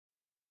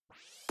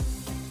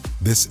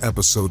This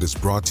episode is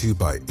brought to you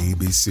by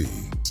ABC.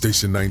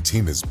 Station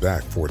 19 is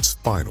back for its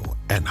final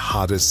and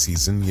hottest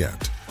season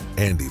yet.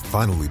 Andy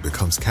finally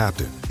becomes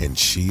captain, and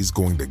she's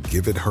going to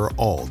give it her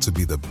all to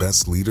be the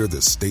best leader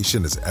the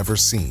station has ever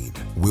seen.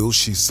 Will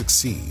she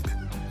succeed?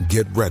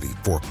 Get ready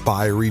for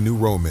fiery new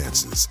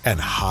romances and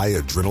high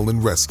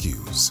adrenaline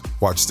rescues.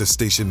 Watch the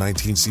Station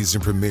 19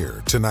 season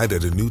premiere tonight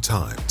at a new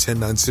time,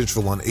 10/9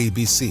 Central on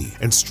ABC,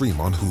 and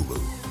stream on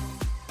Hulu.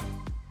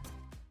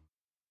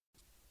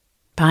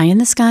 Pie in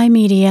the Sky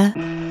Media.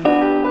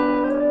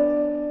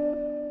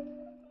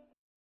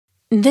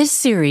 This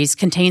series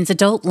contains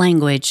adult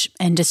language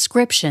and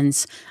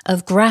descriptions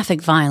of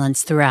graphic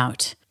violence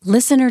throughout.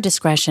 Listener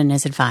discretion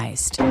is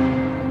advised. I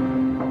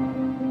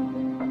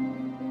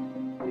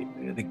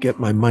gotta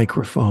get my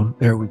microphone.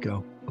 There we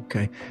go.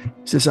 Okay.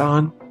 Is this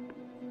on?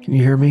 Can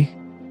you hear me?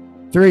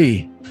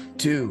 3,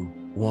 2,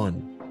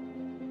 1.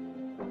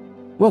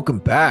 Welcome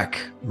back,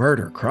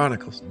 Murder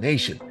Chronicles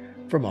Nation,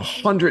 from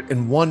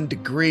 101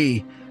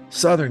 degree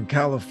Southern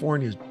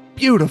California's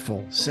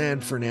beautiful San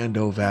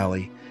Fernando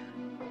Valley.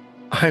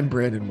 I'm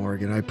Brandon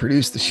Morgan. I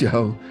produce the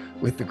show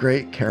with the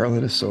great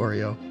Carolyn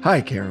Osorio.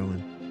 Hi,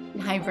 Carolyn.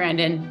 Hi,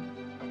 Brandon.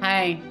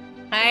 Hi.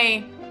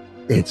 Hi.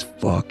 It's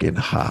fucking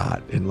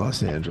hot in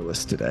Los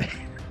Angeles today.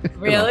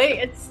 Really?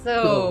 It's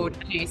so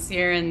nice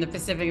here in the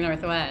Pacific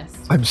Northwest.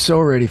 I'm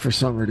so ready for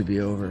summer to be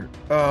over.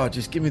 Oh,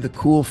 just give me the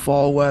cool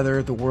fall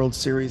weather, the World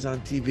Series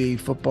on TV,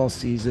 football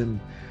season.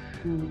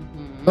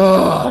 Mm-hmm.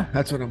 Oh,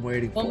 that's what I'm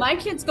waiting for. Well, my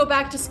kids go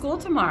back to school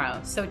tomorrow.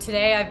 So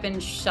today I've been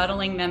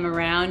shuttling them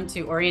around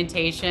to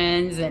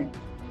orientations and...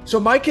 So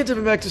my kids have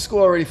been back to school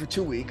already for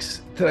 2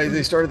 weeks. Today,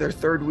 they started their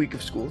third week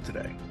of school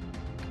today,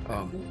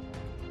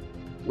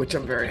 which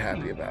I'm very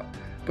happy about.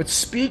 But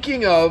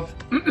speaking of...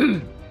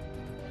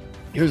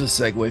 Here's a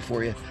segue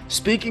for you.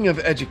 Speaking of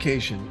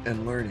education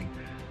and learning,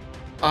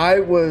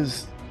 I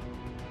was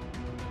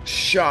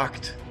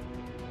shocked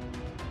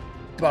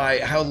by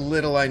how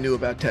little I knew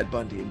about Ted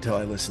Bundy until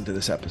I listened to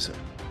this episode.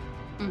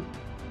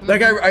 Mm-hmm.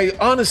 Like I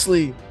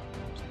honestly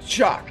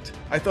shocked.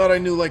 I thought I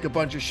knew like a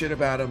bunch of shit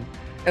about him,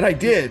 and I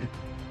did.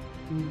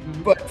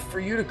 Mm-hmm. But for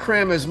you to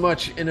cram as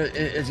much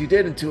as you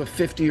did into a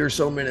 50 or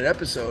so minute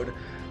episode,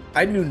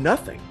 I knew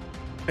nothing.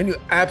 I knew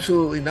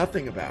absolutely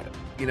nothing about it,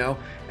 you know?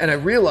 And I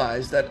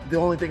realized that the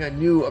only thing I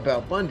knew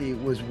about Bundy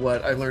was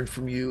what I learned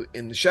from you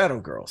in The Shadow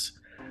Girls.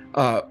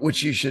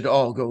 Which you should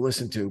all go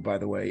listen to, by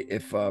the way,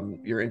 if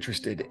you're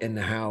interested in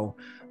how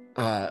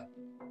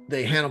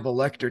they Hannibal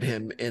Lectered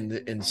him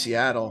in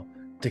Seattle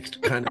to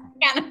kind of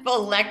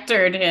Hannibal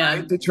Lectered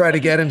him to try to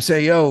get him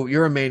say, "Yo,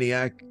 you're a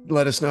maniac.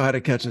 Let us know how to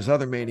catch this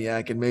other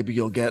maniac, and maybe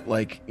you'll get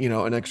like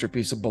an extra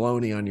piece of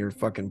bologna on your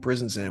fucking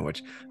prison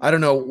sandwich." I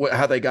don't know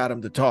how they got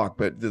him to talk,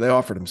 but they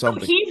offered him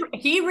something.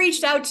 He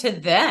reached out to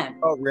them.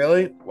 Oh,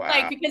 really? Wow.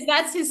 Like, because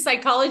that's his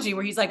psychology,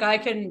 where he's like, I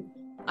can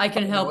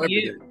help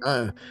you.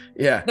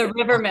 Yeah. The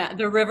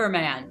river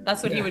man.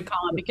 That's what he would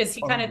call him, because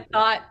he kind of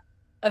thought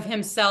of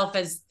himself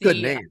as Good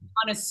the name.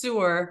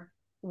 connoisseur,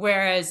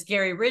 whereas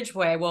Gary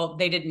Ridgway, well,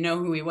 they didn't know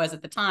who he was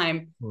at the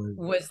time,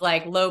 was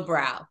like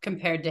lowbrow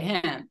compared to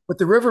him. But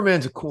the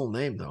Riverman's a cool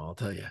name, though, I'll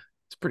tell you.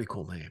 It's a pretty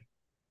cool name.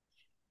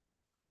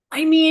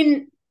 I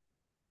mean,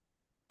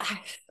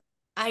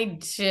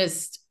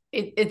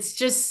 it's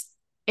just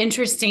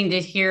interesting to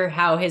hear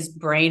how his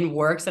brain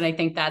works. And I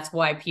think that's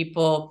why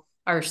people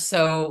are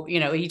so,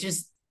 he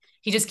just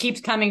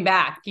keeps coming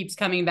back,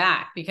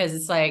 because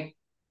it's like,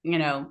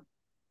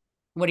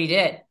 what he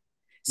did.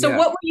 So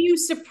What were you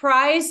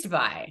surprised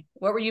by?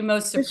 What were you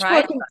most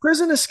surprised by?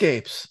 Prison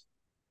escapes.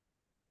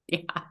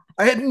 Yeah.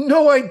 I had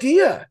no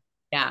idea.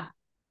 Yeah.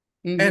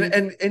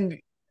 Mm-hmm. And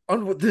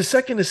on the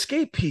second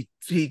escape, he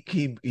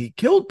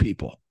killed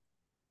people.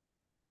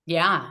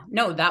 Yeah.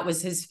 No, that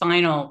was his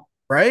final.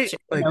 Right?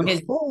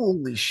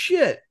 Holy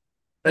shit.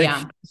 He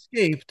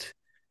escaped.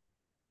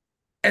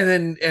 And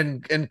then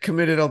and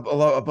committed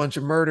a bunch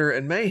of murder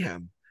and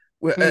mayhem.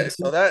 Mm-hmm.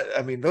 So that,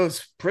 I mean,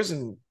 those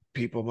prison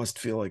people must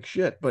feel like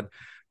shit. But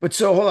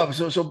so hold on.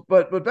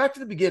 But back to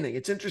the beginning.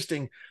 It's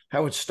interesting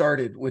how it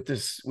started with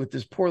this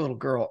poor little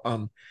girl.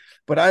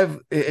 But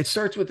it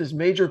starts with this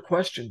major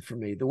question for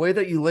me. The way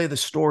that you lay the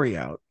story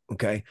out,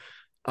 okay?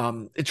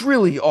 It's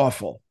really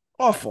awful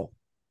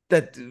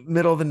that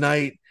middle of the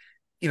night.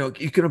 You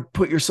can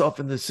put yourself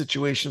in the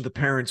situation of the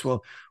parents,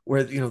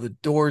 where the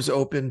doors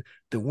open,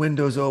 the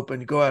windows open,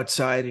 you go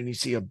outside and you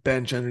see a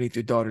bench underneath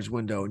your daughter's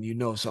window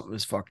and something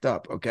is fucked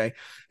up, okay?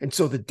 And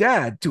so the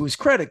dad, to his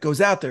credit,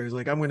 goes out there. He's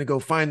like, I'm going to go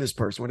find this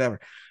person,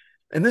 whatever.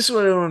 And this is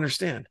what I don't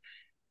understand.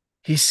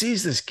 He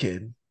sees this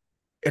kid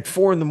at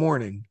 4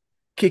 a.m.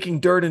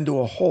 kicking dirt into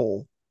a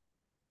hole.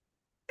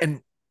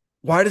 And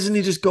why doesn't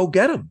he just go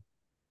get him?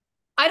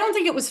 I don't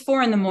think it was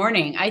 4 a.m.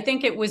 I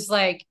think it was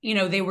like,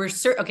 they were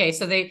okay.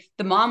 So the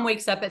mom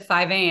wakes up at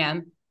 5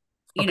 a.m.,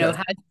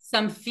 had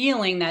some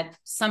feeling that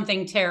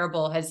something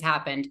terrible has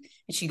happened,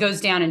 and she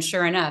goes down, and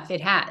sure enough,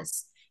 it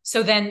has.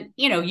 So then,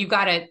 you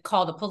got to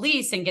call the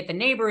police and get the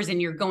neighbors, and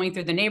you're going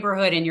through the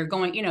neighborhood, and you're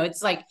going,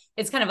 it's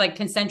kind of like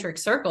concentric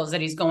circles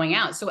that he's going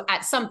out. So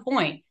at some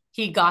point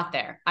he got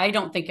there. I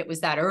don't think it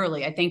was that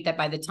early. I think that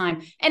by the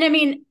time, and I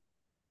mean,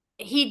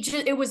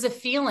 it was a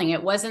feeling.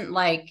 It wasn't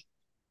like,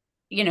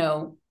 you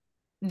know,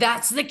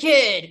 that's the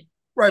kid.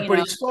 Right, but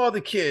he saw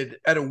the kid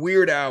at a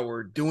weird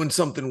hour doing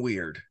something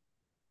weird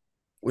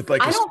with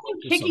like I don't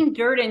think kicking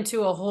dirt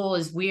into a hole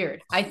is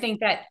weird. I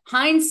think that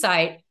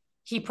hindsight,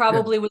 he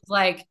probably was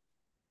like,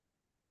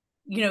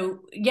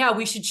 yeah,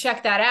 we should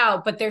check that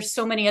out. But there's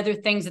so many other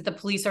things that the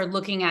police are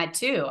looking at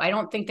too. I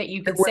don't think that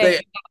you could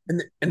say.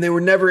 And they were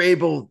never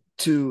able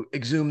to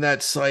exhume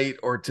that site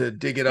or to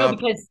dig it up.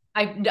 Because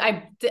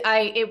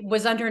it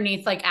was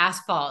underneath like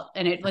asphalt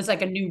and it was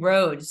like a new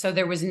road. So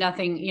there was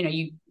nothing,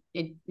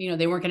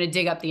 they weren't going to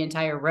dig up the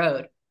entire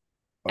road.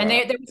 And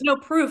there was no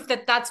proof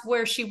that that's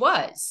where she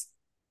was,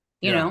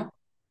 you know?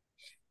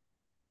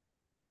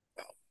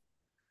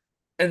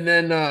 And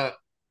then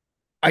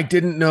I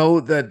didn't know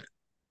that.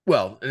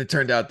 Well, and it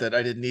turned out that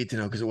I didn't need to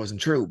know because it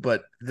wasn't true,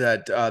 but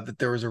that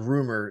there was a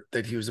rumor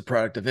that he was a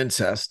product of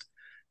incest,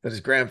 that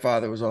his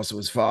grandfather was also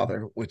his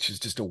father, which is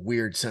just a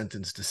weird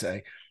sentence to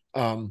say.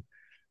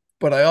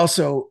 But I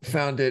also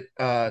found it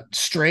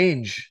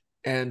strange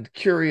and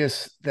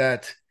curious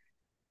that.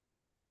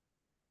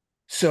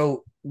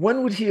 So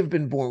when would he have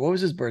been born? What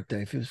was his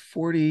birthday? If he was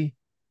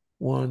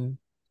 41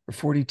 or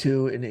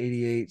 42 in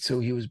 88,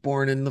 so he was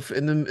born in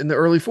the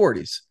early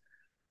 40s.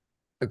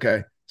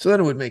 Okay, so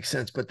then it would make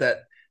sense. But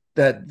that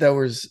there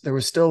was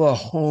still a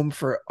home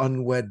for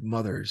unwed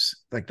mothers,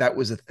 like that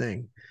was a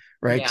thing,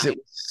 right? Because it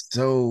was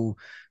so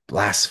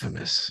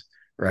blasphemous,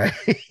 right?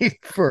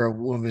 For a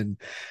woman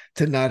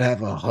to not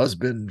have a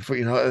husband,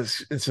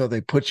 and so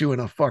they put you in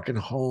a fucking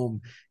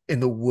home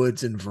in the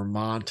woods in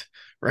Vermont,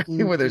 right?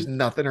 Where there's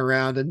nothing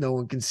around and no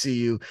one can see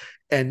you,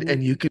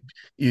 and you could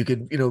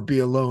be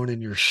alone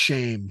in your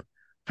shame.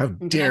 How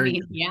dare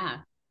you? Yeah.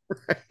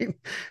 Right.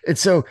 And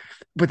so,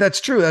 but that's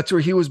true. That's where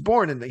he was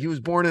born in. He was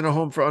born in a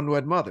home for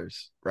unwed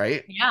mothers,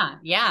 right? Yeah.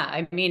 Yeah.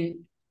 I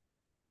mean,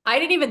 I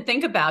didn't even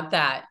think about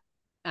that.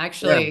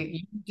 Actually,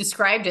 you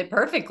described it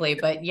perfectly.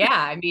 But yeah,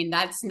 I mean,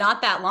 that's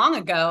not that long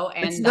ago.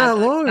 And it's not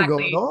long ago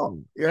at all.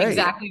 Right.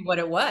 Exactly what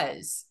it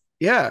was.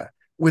 Yeah.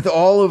 With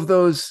all of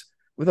those,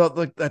 without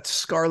like that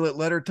scarlet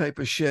letter type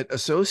of shit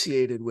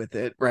associated with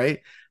it, right?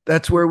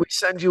 That's where we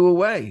send you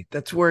away.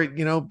 That's where,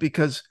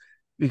 because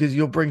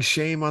you'll bring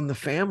shame on the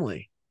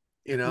family.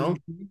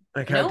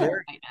 Like how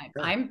dare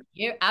I'm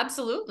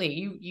absolutely,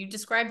 you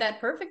described that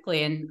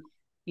perfectly. And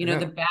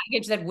the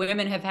baggage that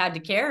women have had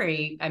to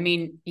carry, I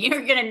mean,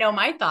 you're gonna know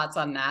my thoughts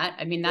on that.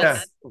 I mean,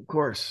 that's of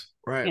course,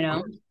 right.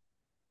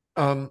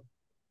 And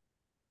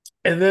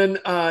then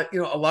a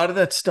lot of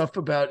that stuff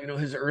about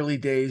his early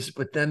days,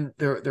 but then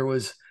there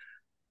was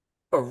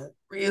a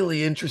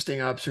really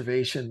interesting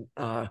observation.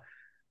 One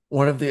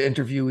of the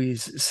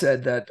interviewees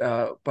said that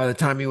by the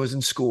time he was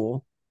in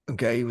school,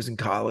 he was in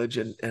college,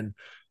 and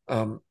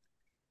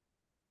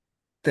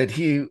that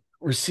he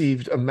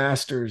received a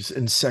master's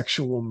in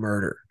sexual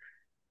murder,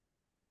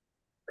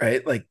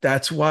 right? Like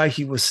that's why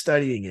he was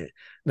studying it,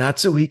 not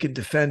so he could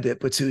defend it,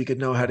 but so he could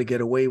know how to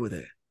get away with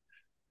it.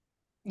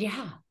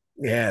 Yeah.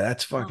 Yeah,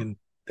 that's fucking.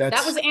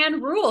 That was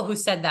Anne Rule who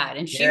said that,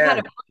 and she had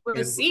a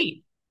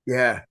receipt.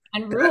 Yeah,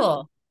 Anne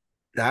Rule.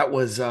 That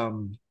was a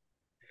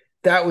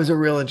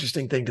real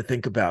interesting thing to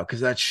think about,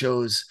 because that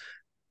shows,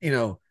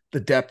 the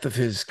depth of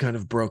his kind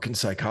of broken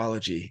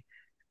psychology,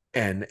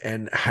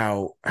 and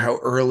how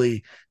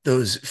early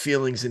those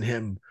feelings in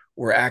him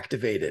were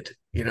activated,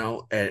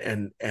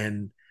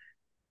 and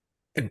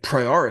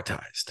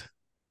prioritized.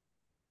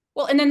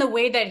 Well, and then the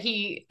way that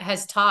he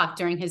has talked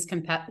during his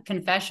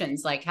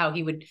confessions, like how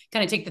he would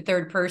kind of take the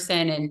third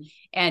person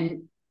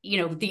and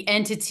the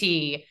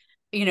entity,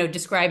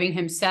 describing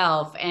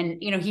himself, and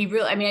he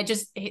really, I mean,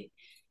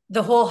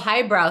 the whole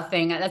highbrow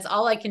thing. That's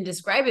all I can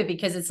describe it,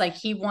 because it's like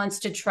he wants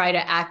to try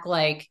to act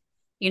like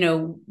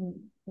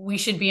we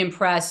should be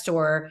impressed,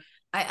 or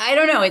I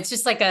don't know. It's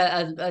just like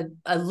a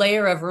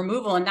layer of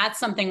removal. And that's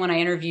something when I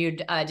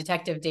interviewed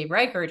Detective Dave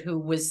Reichert, who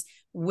was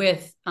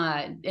with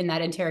in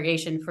that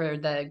interrogation for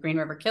the Green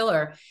River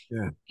Killer.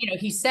 Yeah.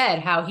 He said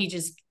how he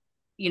just,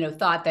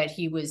 thought that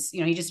he was,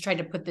 he just tried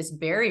to put this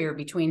barrier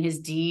between his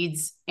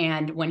deeds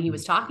and when he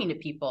was talking to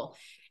people.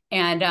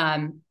 And,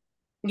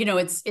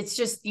 it's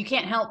just, you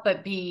can't help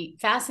but be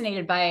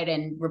fascinated by it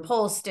and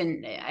repulsed.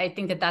 And I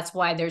think that that's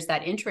why there's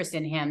that interest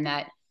in him,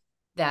 that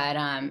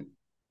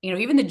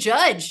even the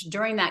judge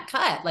during that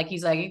cut, like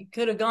he's like, it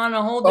could have gone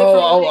a whole different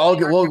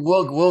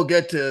way. We'll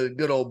get to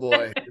good old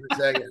boy in a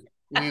second.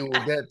 We will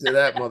get to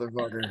that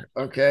motherfucker.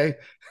 Okay.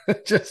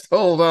 Just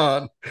hold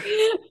on.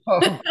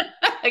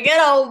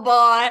 Good old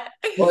boy.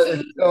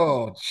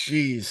 Oh,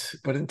 geez.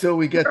 But until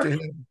we get to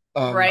him.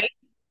 Right.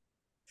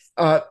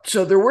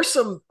 So there were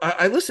some,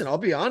 I listen, I'll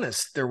be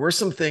honest. There were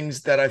some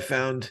things that I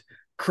found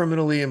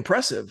criminally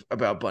impressive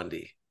about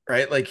Bundy,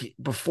 right? Like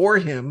before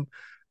him,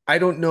 I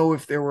don't know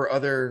if there were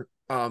other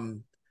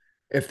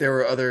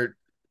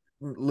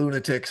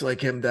lunatics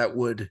like him that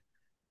would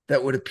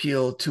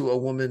appeal to a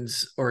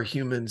woman's or a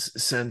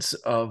human's sense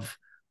of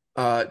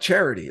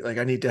charity. Like,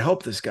 I need to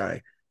help this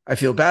guy. I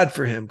feel bad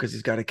for him because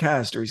he's got a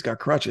cast or he's got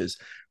crutches,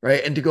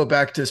 right? And to go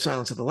back to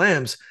Silence of the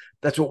Lambs,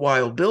 that's what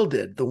Wild Bill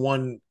did. The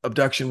one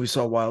abduction we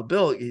saw Wild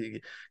Bill.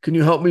 Can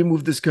you help me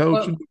move this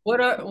couch?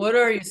 What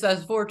are you,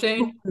 size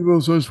 14?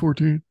 Size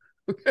 14.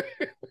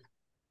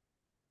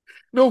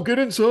 No, get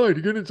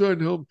inside. Get inside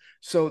and help.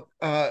 So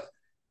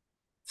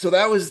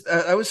that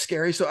was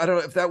scary. So I don't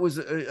know if that was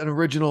an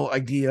original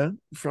idea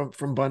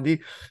from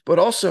Bundy, but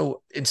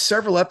also in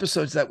several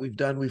episodes that we've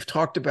done, we've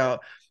talked about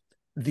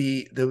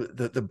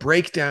the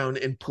breakdown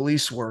in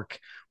police work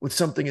with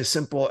something as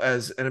simple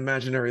as an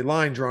imaginary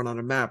line drawn on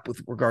a map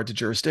with regard to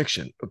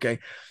jurisdiction. Okay,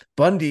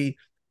 Bundy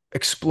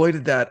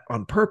exploited that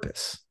on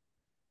purpose,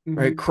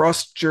 right?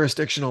 Cross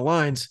jurisdictional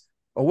lines.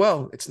 Oh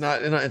well, it's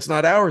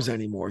not ours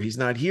anymore. He's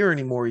not here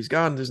anymore. He's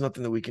gone. There's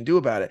nothing that we can do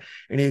about it.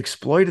 And he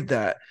exploited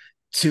that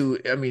to,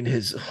 I mean,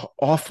 his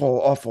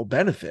awful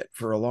benefit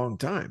for a long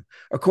time,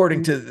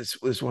 according to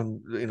this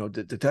one,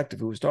 detective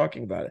who was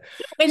talking about it.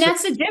 And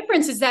that's the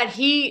difference, is that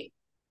he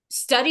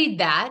studied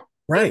that.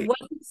 Right. It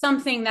wasn't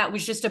something that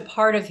was just a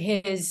part of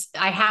his,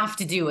 I have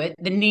to do it,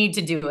 the need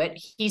to do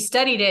it. He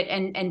studied it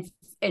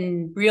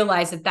and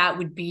realized that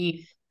would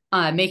be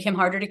make him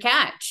harder to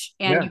catch.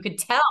 And you could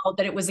tell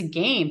that it was a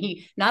game.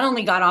 He not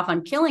only got off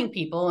on killing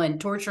people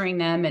and torturing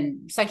them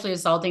and sexually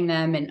assaulting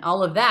them and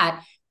all of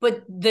that,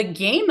 but the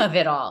game of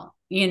it all,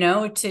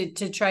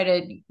 to try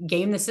to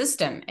game the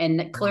system.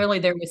 And clearly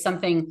there was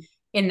something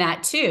in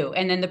that too.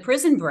 And then the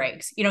prison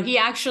breaks, he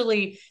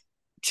actually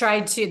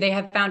they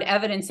have found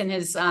evidence in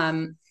his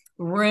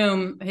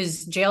room,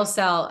 his jail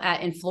cell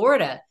in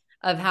Florida,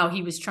 of how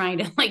he was trying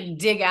to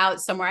dig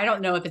out somewhere. I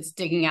don't know if it's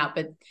digging out,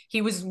 but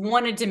he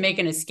wanted to make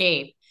an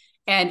escape.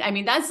 And I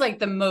mean, that's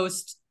the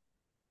most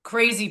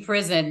crazy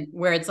prison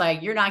where it's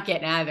you're not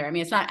getting out of there. I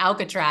mean, it's not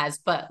Alcatraz,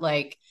 but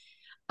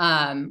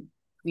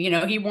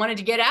he wanted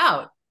to get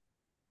out.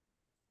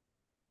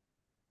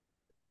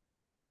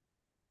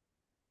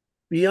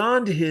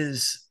 Beyond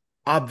his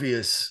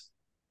obvious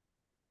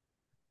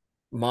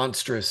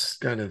monstrous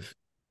kind of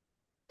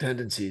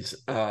tendencies,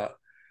 I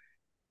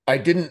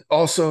didn't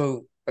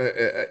also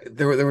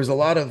there was a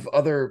lot of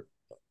other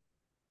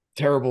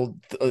terrible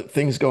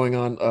things going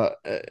on.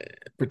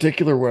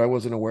 Particular what I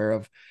wasn't aware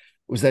of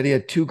was that he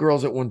had two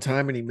girls at one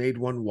time and he made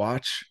one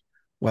watch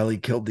while he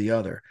killed the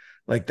other.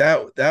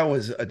 That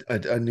was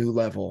a new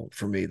level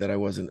for me that I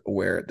wasn't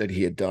aware that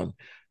he had done.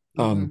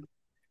 And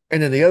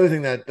then the other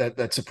thing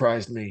that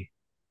surprised me,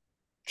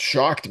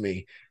 shocked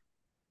me,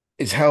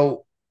 is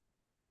how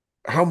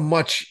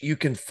much you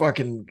can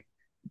fucking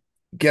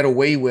get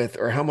away with,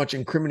 or how much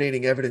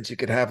incriminating evidence you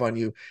could have on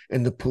you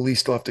and the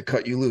police still have to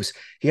cut you loose.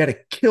 He had a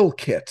kill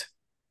kit.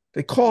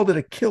 They called it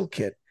a kill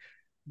kit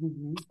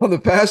on the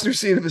passenger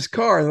seat of his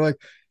car. They're like,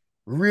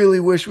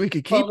 really wish we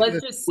could keep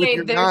let's just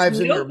say there's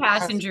no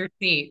passenger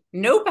seat.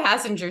 No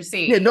passenger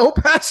seat. Yeah, no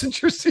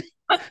passenger seat.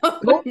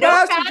 No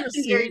passenger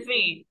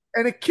seat.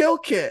 And a kill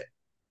kit.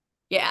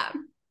 Yeah.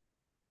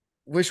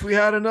 Wish we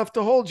had enough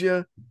to hold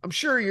you. I'm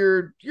sure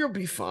you'll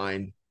be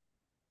fine.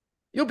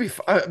 You'll be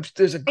fine.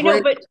 There's a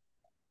great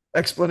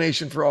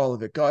explanation for all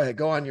of it. Go ahead.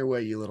 Go on your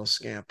way, you little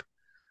scamp.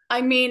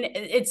 I mean,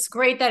 it's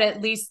great that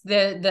at least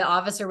the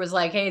officer was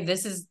like, hey,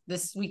 this,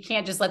 we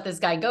can't just let this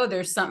guy go.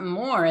 There's something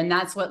more. And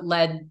that's what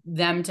led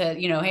them to,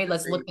 hey,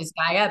 let's look this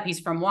guy up. He's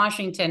from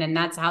Washington. And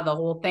that's how the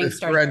whole thing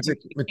started. Forensic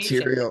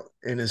material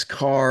in his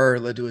car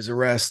led to his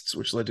arrests,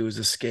 which led to his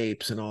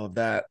escapes and all of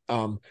that.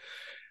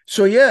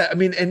 So yeah, I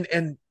mean,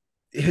 and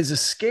his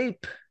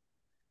escape,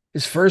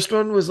 his first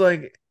one was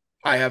like,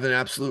 I have an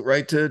absolute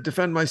right to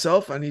defend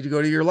myself. I need to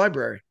go to your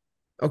library.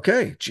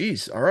 Okay,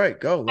 geez. All right,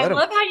 go. I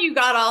love how you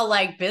got all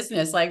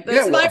business.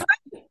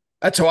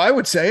 That's how I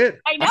would say it.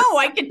 I know,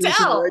 I can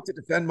tell. Right to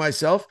defend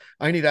myself.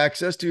 I need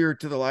access to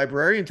the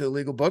library and to the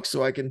legal books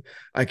so I can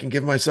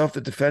give myself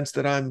the defense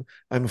that I'm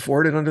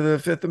afforded under the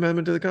Fifth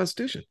Amendment to the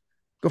Constitution.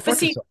 Go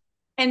fuck yourself.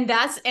 And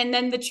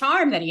then the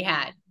charm that he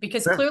had,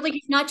 because clearly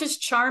he's not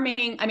just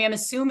charming. I mean, I'm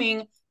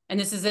assuming, and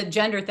this is a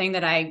gender thing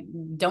that I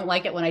don't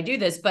like it when I do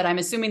this, but I'm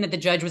assuming that the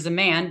judge was a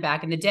man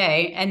back in the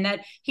day and that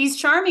he's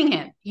charming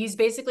him. He's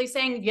basically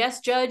saying, yes,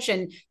 judge,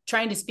 and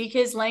trying to speak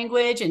his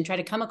language and try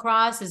to come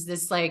across as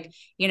this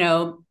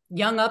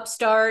young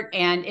upstart,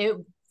 and it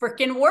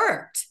freaking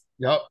worked.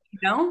 Yep.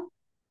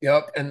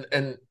 Yep.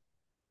 And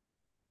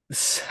the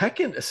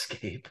second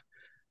escape,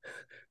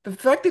 the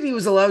fact that he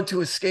was allowed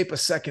to escape a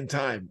second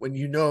time when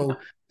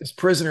this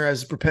prisoner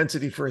has a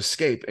propensity for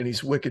escape and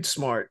he's wicked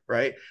smart,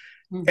 right?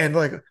 And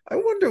I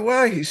wonder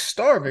why he's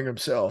starving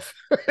himself.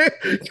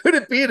 Could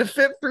it be to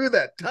fit through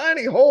that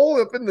tiny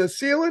hole up in the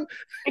ceiling?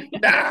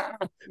 Nah.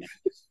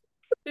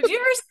 Did you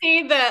ever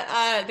see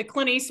the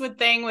Clint Eastwood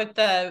thing with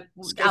the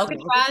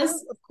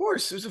Alcatraz? Of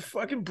course. It was a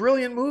fucking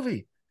brilliant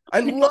movie.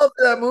 I loved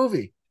that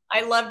movie.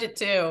 I loved it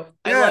too.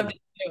 I loved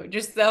it too.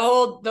 Just the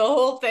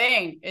whole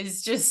thing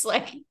is just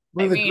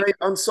one of the great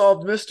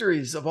unsolved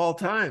mysteries of all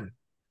time.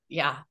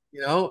 Yeah.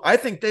 I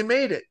think they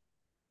made it.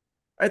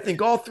 I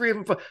think all three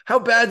of them. How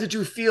bad did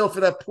you feel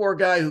for that poor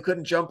guy who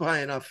couldn't jump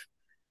high enough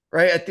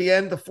right? At the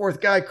end, the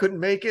fourth guy couldn't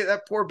make it.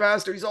 That poor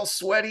bastard, he's all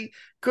sweaty,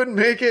 couldn't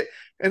make it.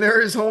 And there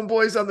are his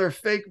homeboys on their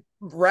fake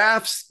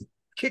rafts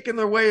kicking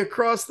their way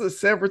across the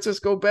San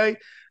Francisco Bay.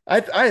 I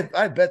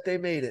bet they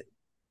made it.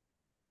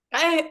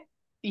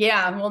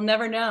 Yeah, we'll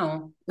never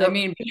know. Yep. I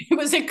mean, it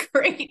was a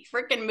great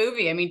freaking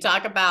movie. I mean,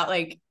 talk about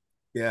like,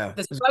 yeah,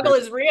 the struggle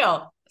is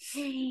real.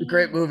 A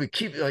great movie.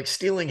 Keep like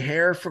stealing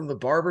hair from the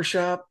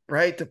barbershop,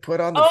 right? To put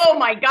on oh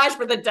my gosh,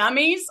 for the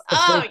dummies.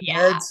 Oh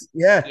yeah.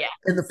 Yeah.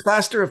 And the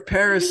plaster of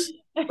Paris,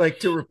 like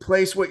to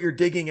replace what you're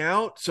digging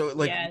out. So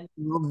like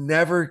you'll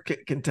never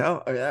can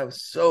tell. I mean, that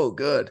was so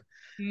good.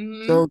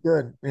 Mm-hmm. So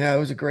good. Yeah, it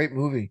was a great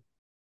movie.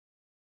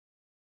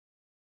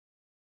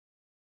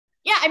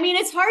 Yeah, I mean,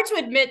 it's hard to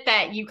admit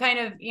that you kind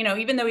of,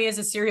 even though he is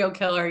a serial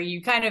killer,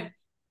 you kind of,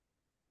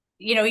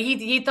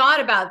 he thought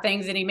about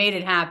things and he made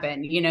it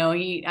happen.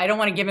 I don't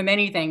want to give him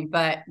anything,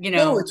 but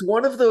no, it's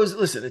one of those.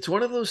 Listen, it's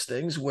one of those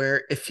things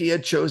where if he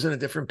had chosen a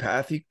different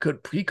path, he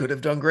could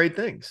have done great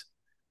things.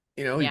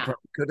 He probably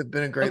could have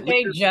been a great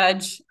leader.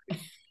 Judge.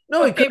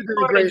 No, he could have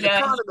been a great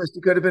economist.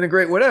 He could have been a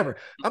great whatever.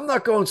 I'm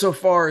not going so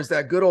far as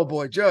that good old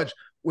boy Judge,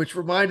 which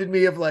reminded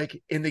me of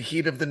like In the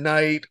Heat of the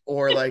Night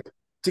or like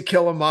To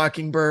Kill a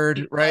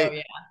Mockingbird, right? Oh,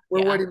 yeah.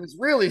 Where what he was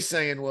really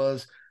saying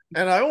was,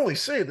 and I only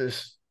say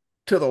this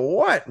to the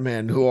white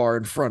men who are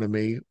in front of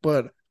me,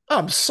 but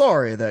I'm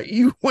sorry that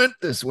you went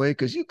this way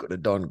because you could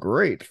have done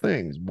great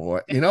things,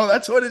 boy.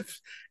 That's what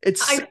it's.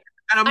 And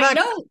I'm not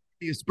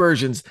the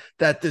aspersions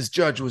that this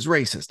judge was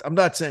racist. I'm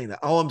not saying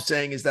that. All I'm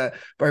saying is that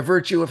by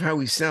virtue of how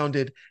he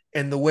sounded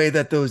and the way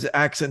that those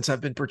accents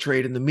have been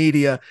portrayed in the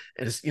media,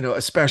 and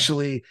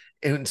especially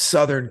in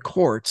Southern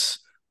courts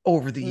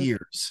over the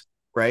years,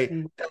 right?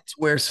 That's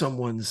where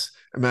someone's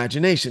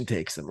imagination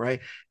takes them, right?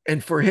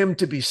 And for him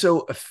to be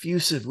so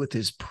effusive with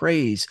his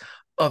praise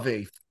of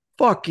a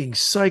fucking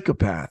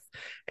psychopath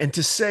and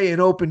to say in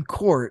open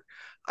court,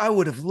 I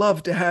would have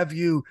loved to have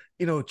you,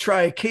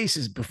 try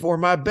cases before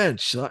my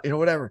bench,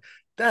 whatever.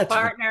 That's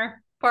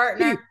partner.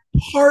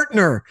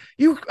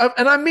 You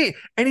and I mean,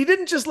 and he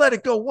didn't just let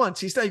it go once.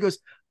 He goes,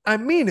 I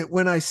mean it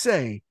when I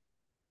say,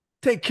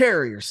 take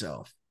care of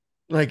yourself.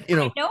 Like,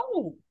 I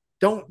know.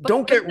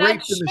 Don't get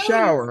raped in the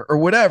shower or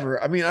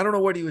whatever. I mean, I don't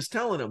know what he was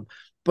telling him,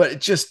 but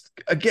it just,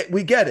 again,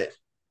 we get it.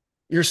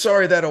 You're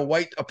sorry that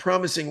a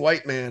promising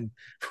white man,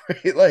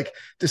 right, like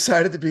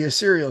decided to be a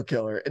serial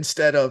killer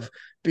instead of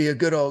be a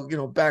good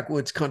old,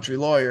 backwoods country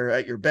lawyer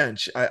at your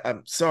bench.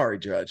 I'm sorry,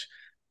 Judge.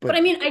 But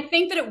I mean, I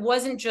think that it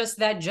wasn't just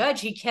that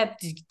judge. He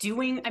kept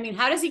doing, I mean,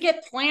 how does he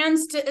get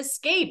plans to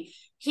escape?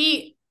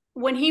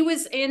 When he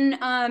was in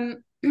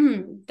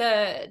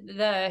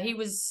he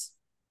was,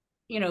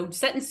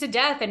 sentenced to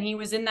death, and he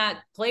was in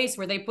that place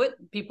where they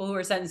put people who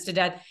are sentenced to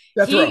death.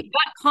 He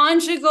got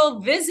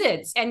conjugal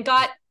visits and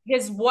got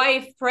his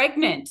wife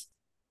pregnant.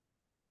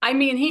 I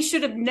mean, he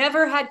should have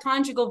never had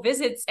conjugal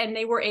visits, and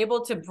they were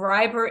able to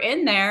bribe her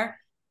in there,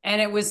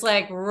 and it was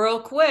like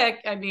real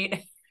quick. I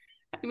mean,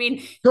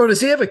 so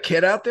does he have a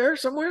kid out there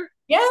somewhere?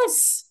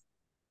 Yes.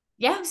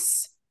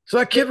 So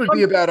that kid would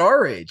be about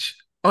our age.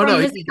 Oh no,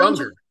 he'd be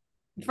younger.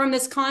 From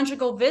this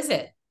conjugal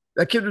visit.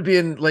 That kid would be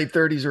in late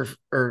 30s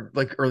or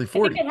like early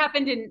 40s. I think it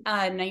happened in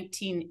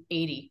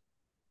 1980.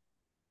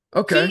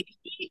 Okay.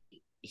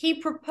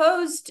 He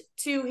proposed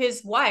to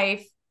his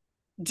wife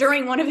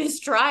during one of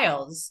his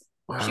trials.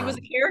 Wow. She was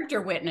a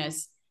character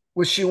witness.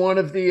 Was she one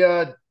of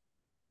the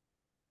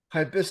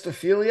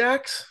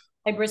hybristophiliacs?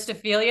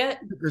 Hybristophiliacs.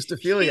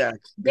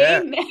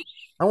 Yeah.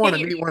 I want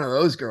to meet one of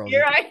those girls.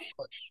 Your eyes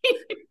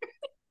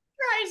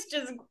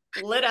just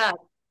lit up.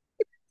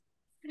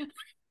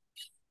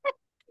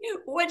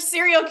 Which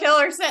serial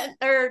killer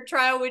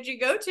trial would you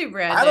go to,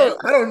 Brandon?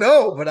 I don't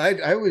know, but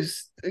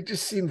it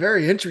just seemed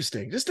very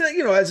interesting. Just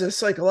as a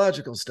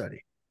psychological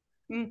study.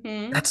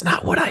 Mm-hmm. That's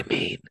not what I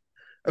mean.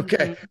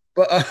 Okay. Mm-hmm.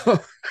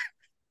 But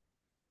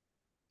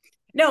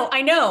no,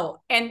 I know.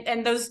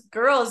 And those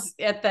girls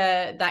at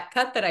that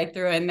cut that I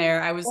threw in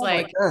there, I was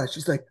like, my gosh,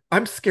 she's like,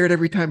 I'm scared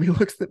every time he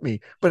looks at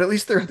me, but at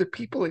least there are other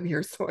people in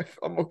here, so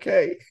I'm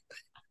okay.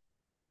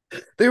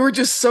 They were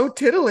just so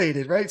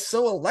titillated, right?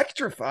 So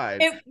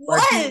electrified. It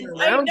was.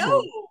 I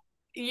know.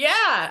 Yeah,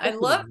 I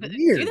love it.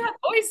 Do that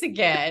voice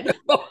again.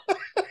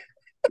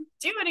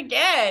 Do it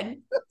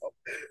again.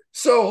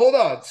 So hold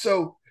on.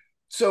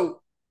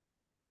 So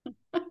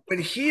when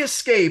he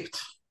escaped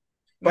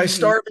by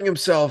starving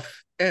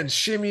himself and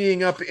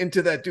shimmying up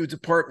into that dude's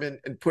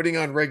apartment and putting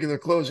on regular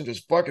clothes and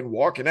just fucking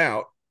walking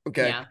out.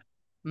 Okay. Yeah.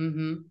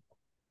 Mm-hmm.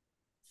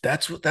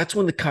 That's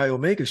when the Chi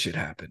Omega shit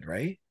happened,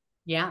 right?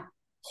 Yeah.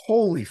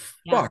 Holy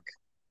fuck.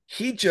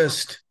 He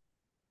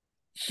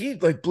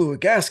like blew a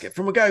gasket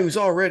from a guy who's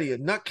already a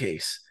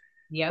nutcase.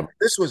 Yeah. I mean,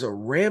 this was a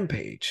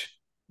rampage.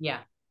 Yeah,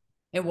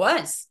 it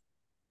was.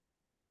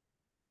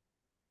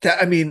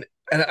 And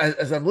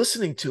as I'm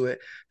listening to it,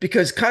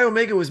 because Chi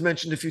Omega was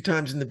mentioned a few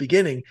times in the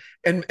beginning,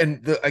 and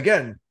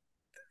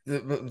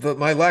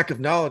my lack of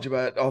knowledge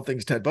about all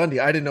things Ted Bundy,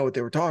 I didn't know what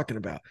they were talking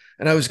about,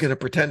 and I was going to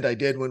pretend I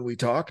did when we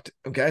talked.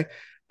 Okay,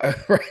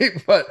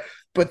 right,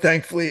 but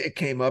thankfully it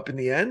came up in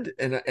the end,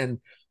 and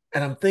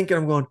I'm thinking,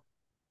 I'm going,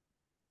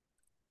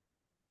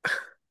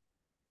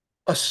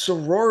 a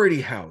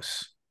sorority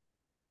house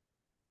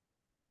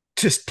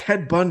to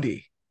Ted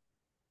Bundy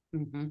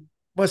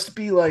must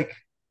be like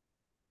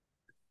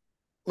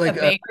A a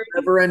bakery,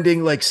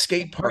 never-ending like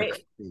skate park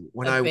great,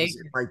 when a I was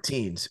in bakery. my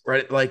teens,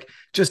 right? Like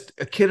just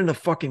a kid in a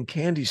fucking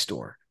candy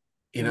store,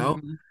 you know?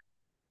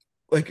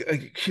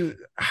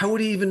 How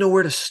would he even know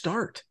where to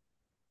start?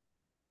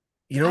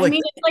 You know, I like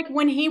mean, it's like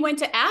when he went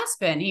to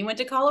Aspen, he went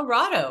to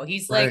Colorado.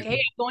 He's like, right. hey,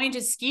 I'm going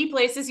to ski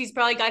places. He's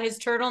probably got his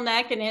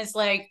turtleneck and his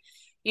like,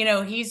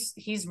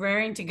 he's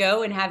raring to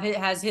go and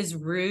has his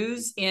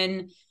ruse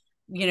in,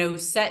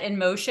 set in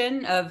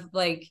motion of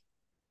like,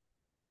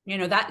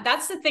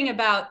 that's the thing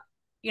about,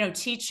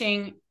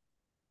 teaching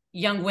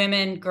young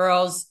women,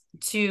 girls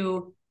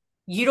to,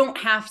 you don't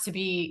have to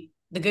be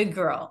the good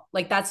girl.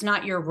 Like that's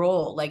not your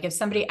role. Like if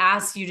somebody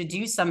asks you to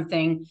do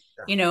something,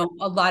 a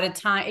lot of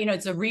time,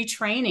 it's a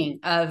retraining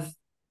of,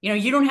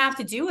 you don't have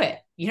to do it.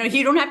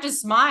 You don't have to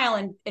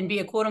smile and be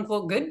a quote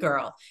unquote good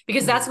girl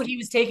because that's what he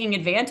was taking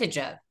advantage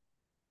of,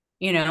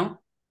 you know?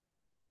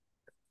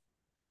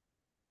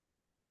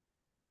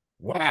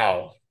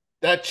 Wow.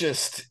 That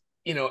just,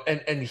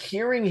 and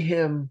hearing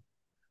him,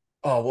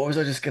 oh, what was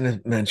I just gonna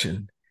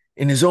mention?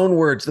 In his own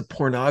words, the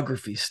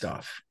pornography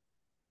stuff.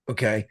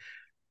 Okay.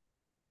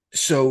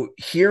 So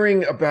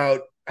hearing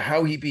about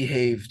how he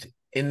behaved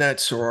in that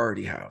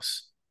sorority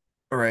house,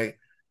 all right,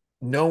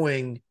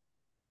 knowing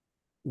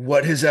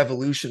what his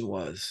evolution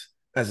was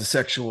as a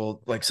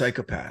sexual like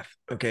psychopath,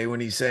 okay, when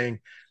he's saying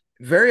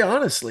very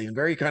honestly and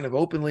very kind of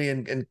openly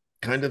and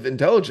kind of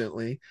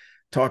intelligently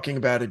talking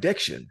about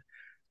addiction,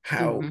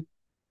 how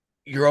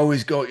you're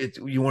always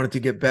you want it to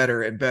get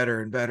better and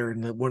better and better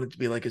and want it to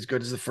be like as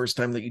good as the first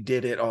time that you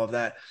did it, all of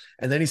that.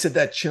 And then he said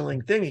that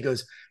chilling thing. He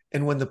goes,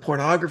 and when the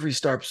pornography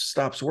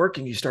stops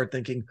working, you start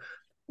thinking,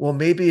 well,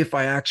 maybe if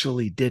I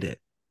actually did it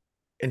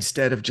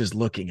instead of just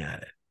looking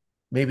at it,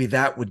 maybe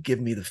that would give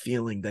me the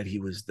feeling that he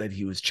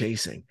was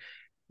chasing.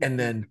 And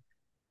then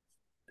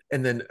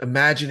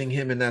imagining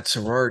him in that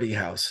sorority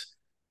house,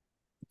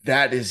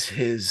 that is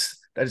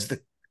the,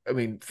 I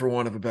mean, for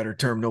want of a better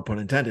term, no pun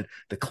intended,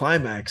 the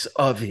climax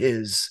of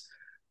his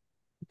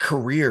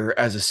career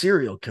as a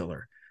serial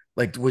killer.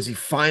 Like, was he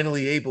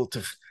finally able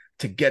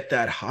to get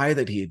that high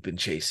that he had been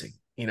chasing?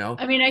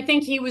 I mean, I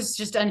think he was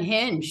just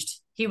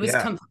unhinged. He was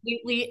Yeah.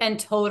 completely and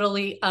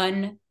totally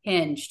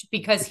unhinged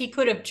because he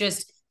could have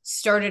just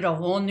started a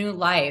whole new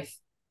life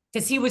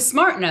because he was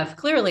smart enough,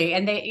 clearly.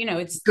 And they,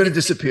 Could have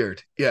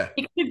disappeared. Yeah.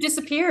 he could have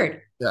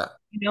disappeared. Yeah.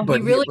 He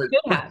But really could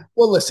have.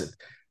 well, listen,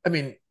 I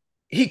mean,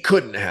 he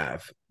couldn't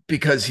have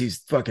because he's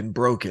fucking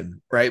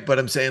broken, right? But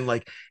I'm saying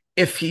like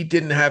if he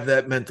didn't have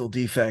that mental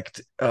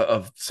defect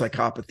of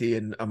psychopathy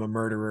and I'm a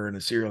murderer and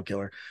a serial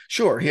killer,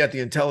 sure, he had the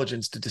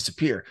intelligence to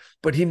disappear,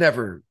 but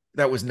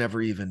that was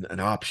never even an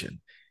option.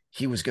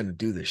 He was going to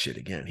do this shit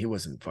again. He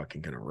wasn't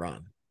fucking going to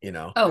run, you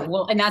know? Oh,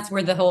 well, and that's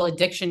where the whole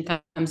addiction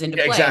comes into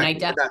Yeah, play. And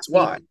exactly. And that's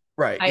why.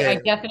 Right. Yeah. I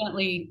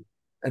definitely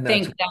And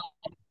that's, think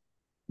that,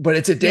 but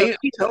it's a day,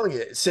 I'm telling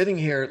you, sitting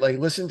here, like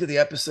listening to the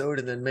episode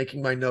and then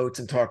making my notes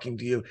and talking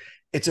to you,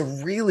 it's a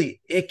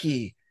really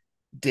icky,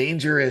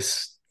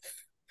 dangerous,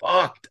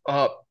 fucked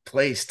up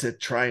place to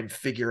try and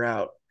figure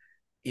out,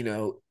 you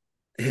know,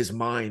 his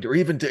mind, or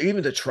even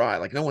to try.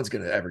 Like no one's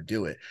going to ever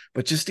do it,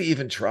 but just to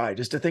even try,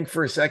 just to think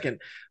for a second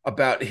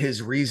about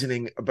his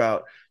reasoning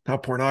about how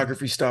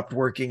pornography stopped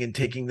working and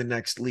taking the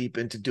next leap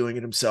into doing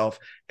it himself,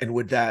 and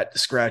would that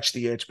scratch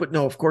the itch? But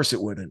no, of course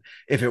it wouldn't.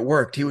 If it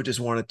worked, he would just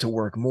want it to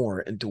work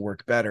more and to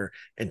work better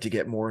and to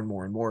get more and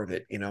more and more of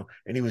it, and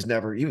he was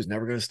never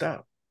going to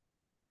stop.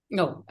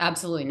 no,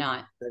 absolutely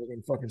not. Never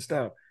going to fucking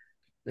stop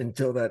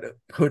until that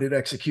hooded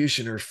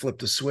executioner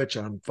flipped a switch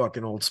on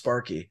fucking old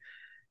Sparky.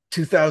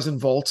 2000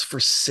 volts for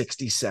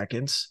 60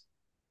 seconds.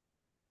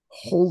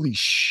 Holy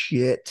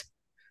shit.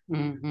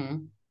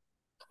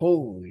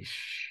 Holy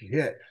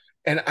shit.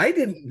 And I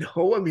didn't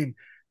know. I mean,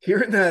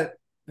 hearing that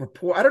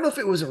report, I don't know if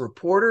it was a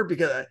reporter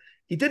because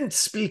he didn't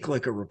speak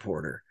like a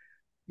reporter,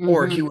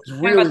 or he was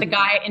Talking really about the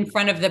guy in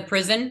front of the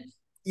prison.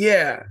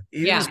 yeah,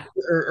 he Yeah. didn't,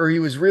 or he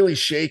was really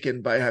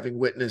shaken by having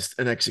witnessed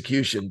an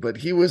execution, but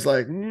he was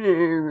like,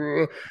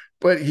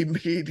 but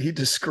he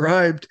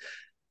described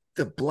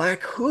the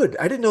black hood.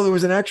 I didn't know there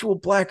was an actual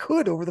black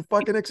hood over the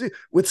fucking exit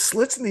with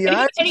slits in the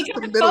eyes. And he The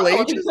got Middle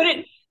fumbled.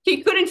 Ages.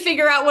 He couldn't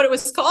figure out what it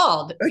was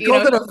called. I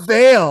called it a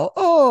veil.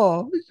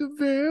 Oh, it's a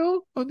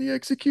veil on the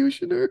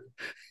executioner.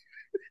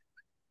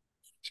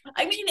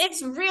 I mean,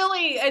 it's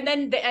really, and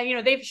then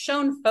they've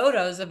shown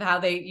photos of how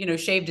they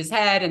shaved his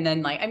head, and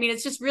then like, I mean,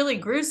 it's just really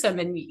gruesome,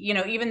 and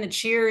even the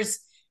cheers,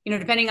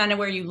 depending on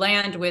where you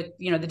land with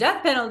the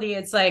death penalty,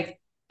 it's like,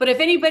 but if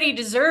anybody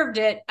deserved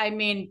it, I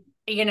mean,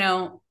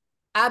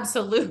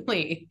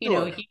 absolutely,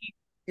 Sure.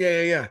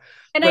 Yeah.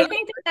 And but I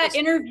think that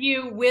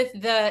interview with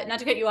not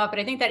to cut you off, but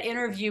I think that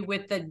interview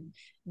with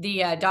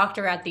the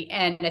doctor at the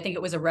end, I think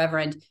it was a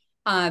reverend,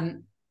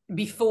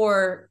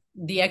 before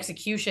the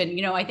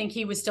execution, I think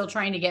he was still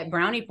trying to get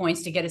brownie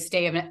points to get a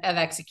stay of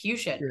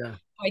execution. Yeah.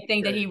 I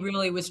think that he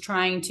really was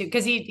trying to,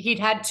 because he'd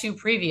had two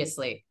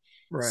previously.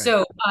 Right.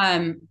 So,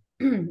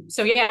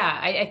 So yeah,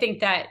 I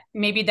think that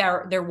maybe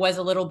there was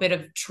a little bit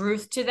of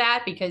truth to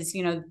that, because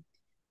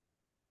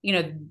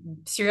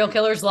serial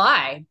killers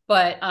lie,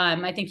 but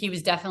I think he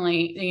was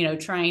definitely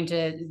trying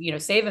to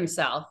save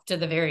himself to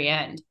the very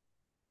end.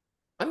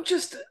 I'm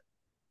just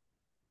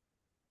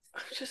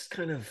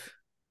kind of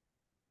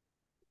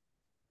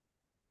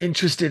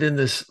interested in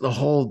the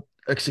whole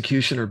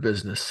executioner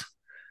business.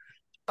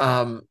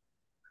 Um,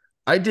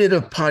 I did a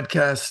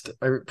podcast.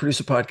 I produced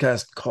a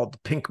podcast called the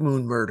Pink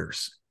Moon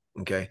Murders.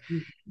 Okay.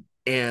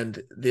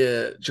 And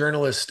the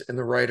journalist and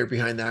the writer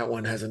behind that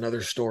one has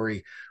another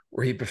story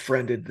where he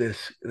befriended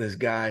this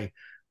guy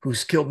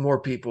who's killed more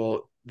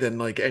people than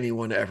like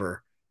anyone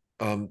ever,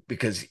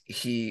 because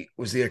he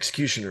was the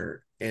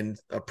executioner in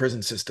a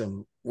prison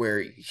system where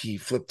he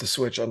flipped the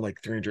switch on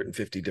like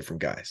 350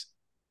 different guys.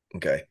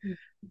 Okay.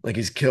 Like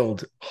he's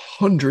killed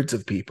hundreds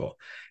of people.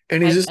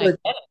 And he's just like,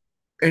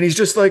 and he's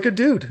just like a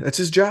dude. That's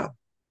his job.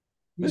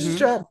 This is his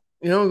job.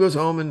 He goes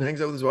home and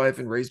hangs out with his wife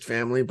and raised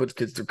family, puts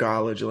kids through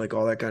college and like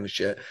all that kind of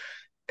shit.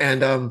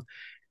 And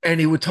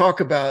he would talk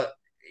about,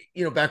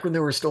 back when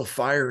there were still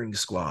firing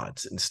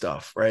squads and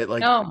stuff, right?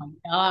 Like, oh my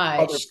gosh,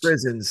 other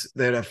prisons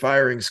that have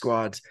firing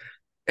squads,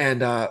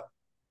 and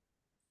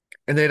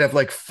they'd have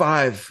like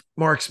 5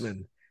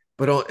 marksmen,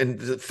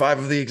 and 5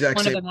 of the exact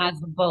one same. Of them has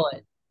the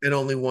bullet, and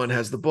only one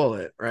has the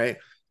bullet, right?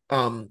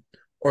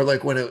 Or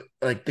like when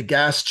like the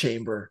gas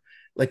chamber,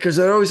 like, because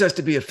there always has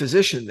to be a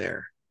physician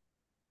there,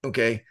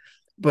 okay?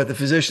 But the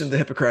physician, the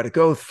Hippocratic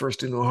Oath,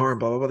 first do no harm,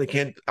 blah blah blah. They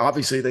can't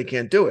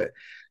do it,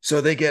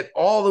 so they get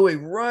all the way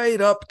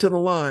right up to the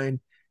line,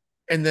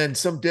 and then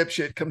some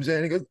dipshit comes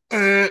in and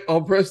goes,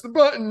 I'll press the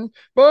button,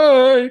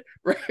 bye,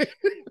 right?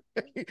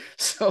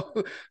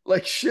 So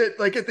like shit,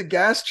 like at the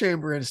gas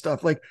chamber and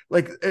stuff, like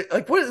what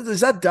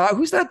is that doc?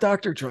 Who's that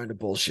doctor trying to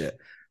bullshit?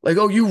 Like,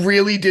 oh, you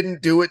really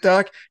didn't do it,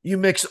 doc? You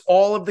mix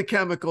all of the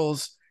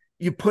chemicals,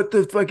 you put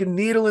the fucking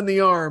needle in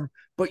the arm,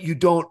 but you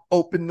don't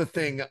open the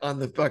thing on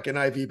the fucking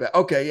IV bag.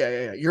 Okay,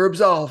 yeah. You're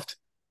absolved.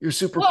 You're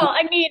super well cool.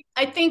 I mean,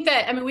 I think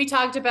that, I mean, we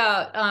talked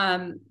about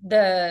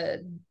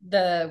the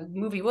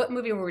movie, what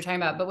movie were we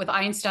talking about, but with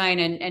Einstein,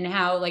 and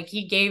how like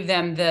he gave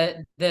them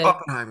the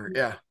Oppenheimer,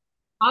 yeah.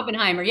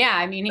 Oppenheimer, yeah.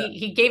 I mean,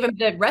 he gave him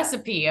the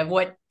recipe of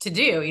what to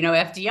do,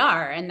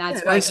 FDR, and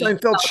that's why Einstein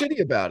felt shitty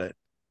about it.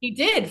 he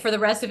did for the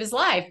rest of his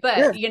life. But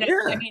Yeah.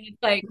 I mean,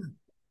 it's like,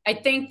 I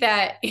think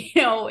that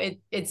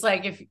it's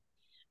like, if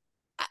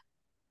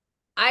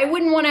I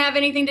wouldn't want to have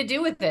anything to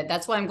do with it.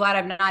 That's why I'm glad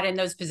I'm not in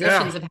those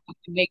positions of having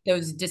to make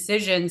those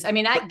decisions. I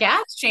mean, that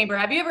gas chamber,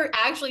 have you ever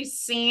actually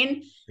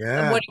seen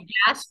what a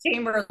gas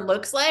chamber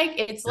looks like?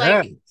 It's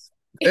like,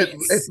 it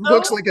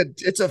looks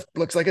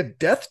like a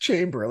death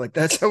chamber. Like,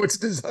 that's how it's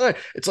designed.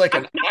 It's like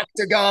an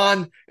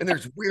octagon, and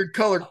there's weird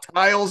colored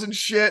tiles and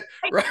shit,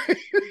 right?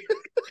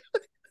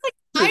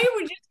 I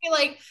would just be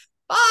like,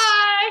 bye.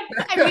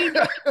 I mean,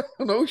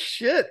 no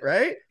shit,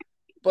 right?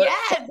 But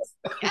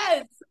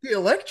yes. The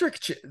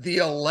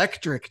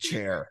electric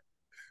chair.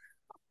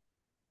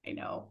 I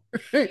know.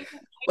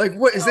 Like,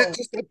 what is it?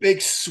 Just a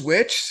big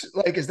switch?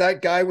 Like, is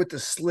that guy with the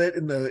slit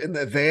in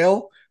the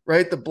veil,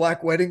 right? The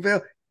black wedding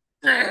veil.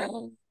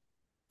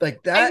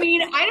 Like that. I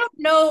mean, I don't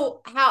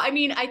know how. I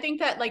mean, I think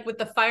that like with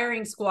the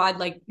firing squad,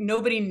 like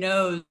nobody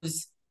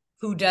knows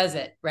who does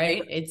it,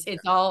 right? It's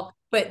all,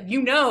 but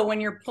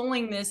when you're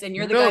pulling this and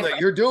you're the guy that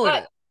you're doing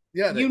it.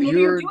 Yeah, you're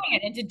doing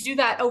it, and to do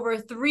that over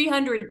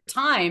 300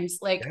 times,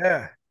 like,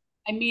 yeah.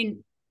 I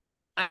mean,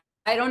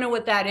 I don't know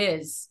what that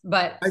is,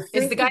 but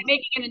is the guy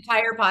making an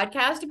entire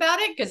podcast about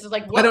it? Because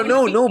like, I don't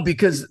know, no,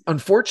 because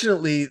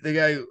unfortunately, the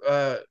guy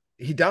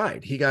he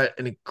died. He got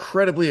an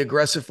incredibly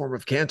aggressive form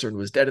of cancer and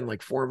was dead in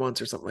like 4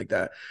 months or something like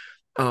that.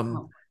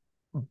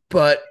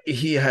 But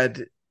he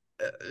had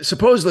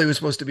supposedly, it was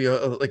supposed to be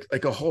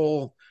a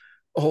whole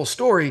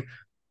story.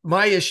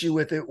 My issue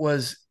with it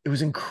was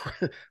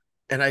incredible,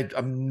 and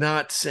I'm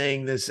not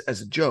saying this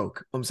as a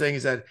joke. I'm saying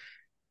is that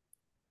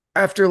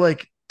after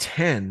like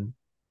 10,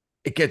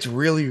 it gets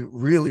really,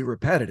 really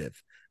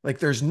repetitive. Like,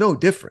 there's no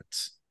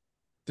difference.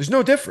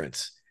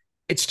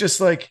 It's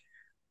just like,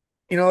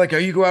 like how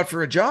you go out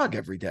for a jog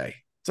every day.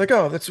 It's like,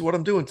 oh, that's what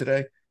I'm doing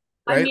today.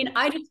 Right? I mean,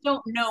 I just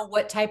don't know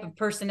what type of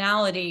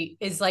personality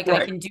is like,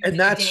 right. I can do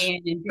this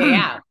day in and day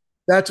out.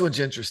 That's what's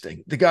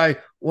interesting. The guy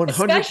 100%.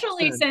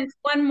 Especially since,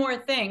 one more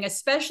thing,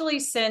 especially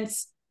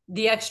since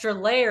the extra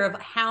layer of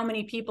how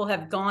many people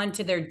have gone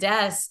to their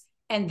deaths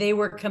and they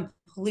were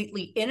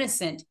completely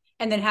innocent,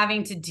 and then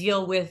having to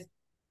deal with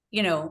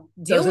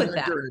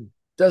that.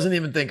 Doesn't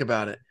even think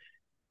about it.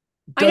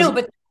 I know,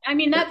 but I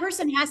mean, that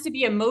person has to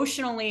be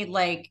emotionally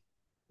like.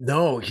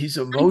 No, he's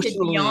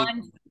emotionally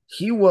beyond.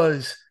 He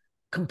was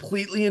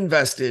completely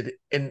invested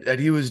in that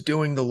he was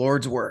doing the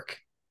Lord's work,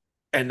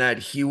 and that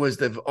he was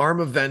the arm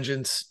of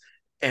vengeance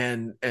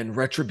and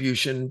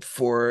retribution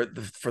for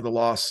the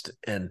lost,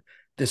 and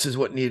this is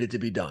what needed to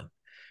be done.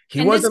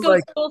 He wasn't this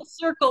goes full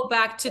circle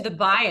back to the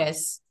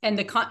bias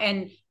and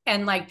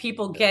and like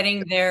people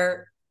getting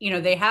their,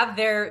 they have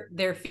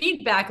their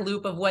feedback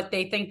loop of what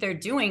they think they're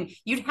doing.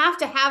 You'd have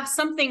to have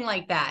something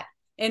like that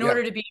in Yeah.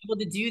 order to be able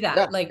to do Yeah.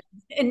 that. Like,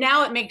 and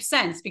now it makes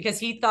sense because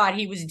he thought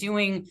he was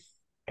doing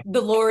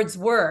the Lord's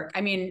work.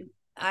 I mean,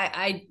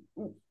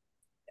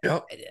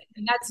 Yep.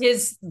 and that's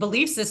his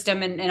belief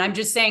system. And I'm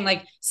just saying,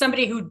 like,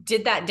 somebody who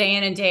did that day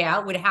in and day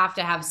out would have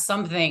to have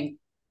something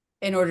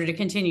in order to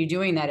continue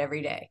doing that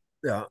every day.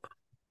 Yeah.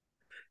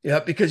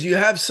 Yeah. Because you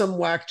have some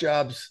whack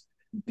jobs,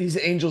 these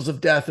angels of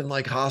death in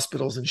like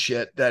hospitals and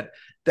shit that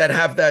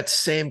have that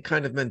same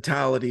kind of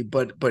mentality,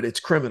 but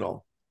it's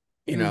criminal,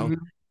 you know.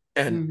 Mm-hmm.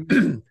 And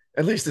Mm-hmm.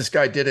 at least this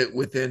guy did it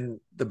within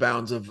the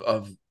bounds of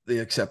the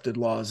accepted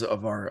laws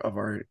of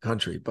our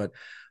country. But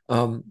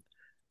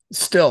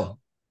still,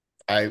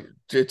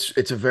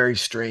 it's a very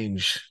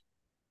strange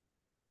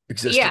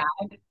existence. Yeah,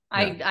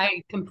 Yeah.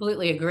 I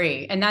completely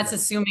agree. And that's Yeah.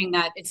 assuming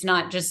that it's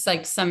not just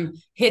like some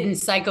hidden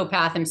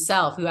psychopath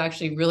himself who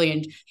actually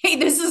really, hey,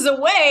 this is a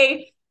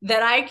way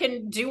that I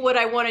can do what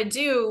I want to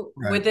do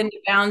Right. within the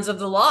bounds of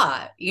the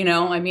law. You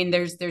know, I mean,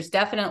 there's Yeah,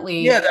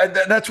 definitely,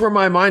 that's where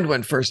my mind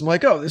went first. I'm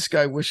like, oh, this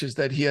guy wishes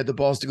that he had the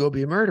balls to go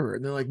be a murderer.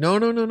 And they're like, no,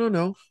 no, no, no,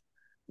 no.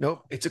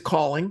 Nope. It's a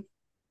calling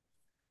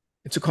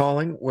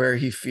where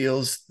he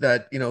feels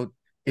that,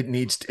 it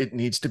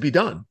needs to be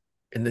done.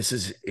 And this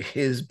is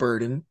his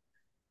burden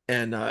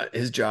and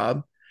his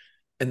job,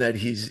 and that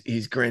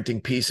he's granting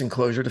peace and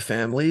closure to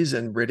families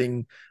and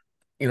ridding,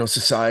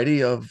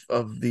 society of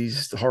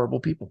these horrible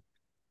people.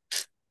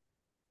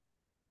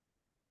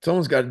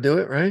 Someone's got to do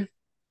it, right?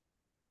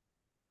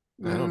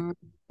 I don't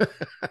mm,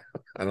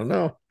 I don't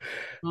know.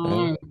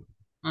 mm,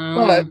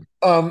 But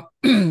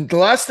mm. the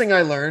last thing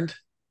I learned,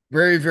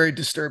 very, very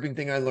disturbing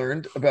thing I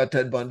learned about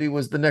Ted Bundy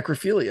was the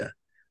necrophilia.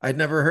 I'd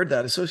never heard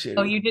that associated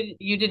Oh, with it.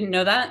 you didn't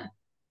know that?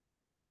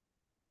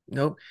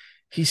 Nope.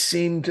 He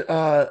seemed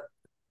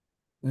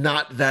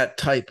not that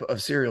type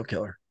of serial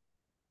killer.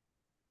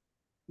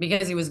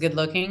 Because he was good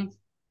looking.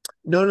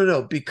 No, no,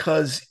 no,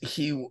 because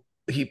he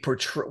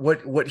portray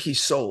what he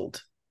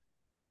sold.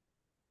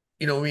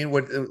 I mean,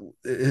 what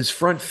his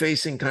front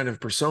facing kind of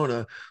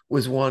persona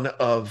was one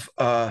of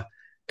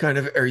kind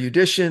of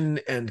erudition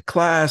and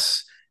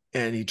class,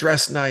 and he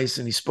dressed nice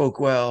and he spoke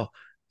well.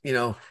 You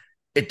know,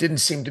 it didn't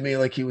seem to me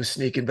like he was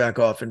sneaking back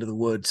off into the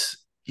woods,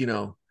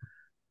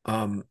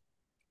 um,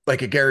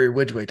 like a Gary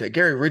Ridgway type.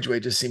 Gary Ridgway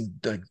just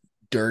seemed like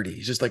dirty.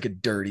 He's just like a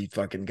dirty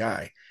fucking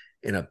guy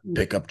in a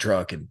pickup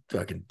truck and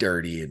fucking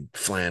dirty and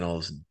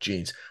flannels and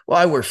jeans. Well,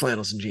 I wear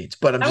flannels and jeans,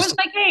 but I'm I was just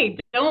like, hey,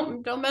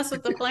 don't mess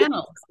with the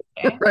flannels.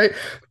 Okay. right.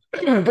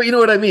 But you know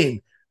what I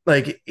mean?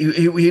 Like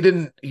he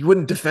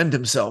wouldn't defend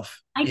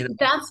himself,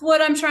 That's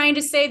what I'm trying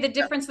to say. The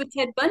difference with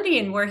Ted Bundy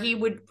and where he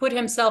would put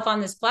himself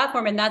on this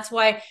platform, and that's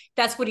what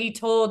he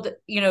told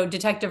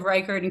Detective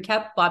Reichert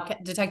and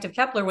Detective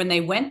Kepler when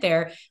they went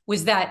there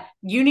was that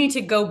you need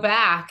to go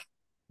back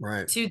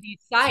Right. to these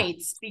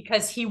sites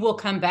because he will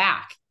come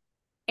back,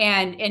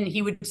 and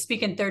he would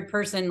speak in third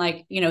person,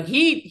 like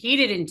he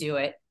didn't do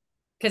it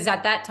because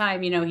at that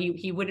time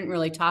he wouldn't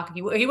really talk.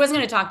 He wasn't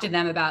going to talk to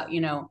them about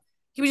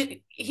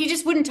he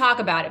just wouldn't talk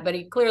about it, but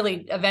he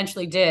clearly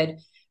eventually did.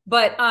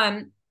 But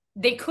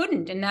they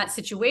couldn't in that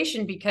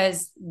situation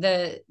because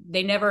they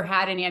never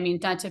had any. I mean,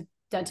 not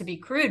to be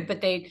crude,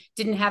 but they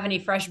didn't have any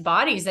fresh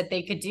bodies that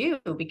they could do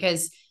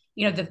because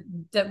with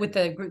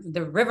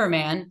the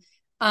Riverman,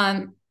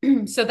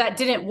 so that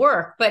didn't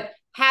work. But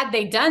had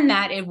they done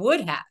that,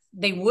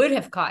 they would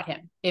have caught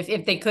him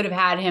if they could have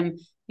had him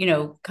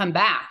come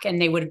back,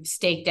 and they would have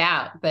staked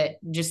out. But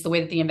just the way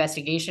that the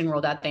investigation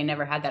rolled out, they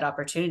never had that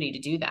opportunity to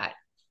do that.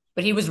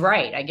 But he was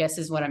right, I guess,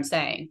 is what I'm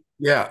saying.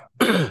 Yeah.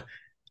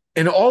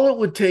 And all it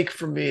would take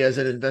for me as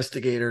an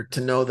investigator to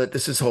know that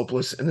this is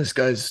hopeless and this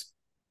guy's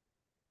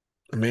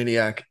a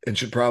maniac and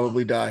should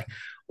probably die.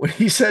 When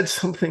he said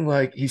something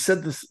like, he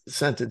said this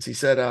sentence, he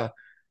said,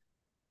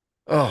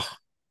 oh,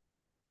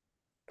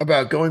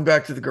 about going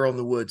back to the girl in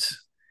the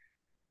woods.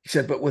 He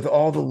said, but with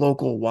all the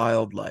local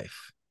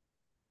wildlife,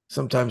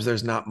 sometimes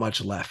there's not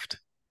much left.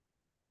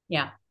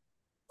 Yeah.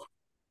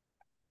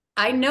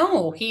 I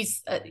know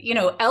he's,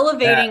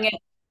 elevating it.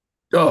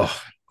 Oh,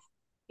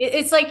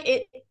 It's like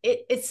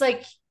it's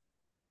like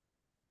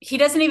he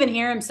doesn't even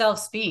hear himself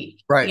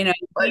speak. right. He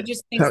Right.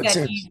 just How thinks it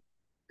that seems.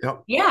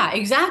 Yep. yeah,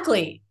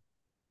 exactly.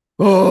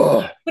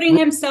 Oh, Putting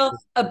himself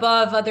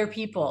above other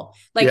people.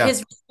 Like yeah.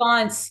 his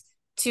response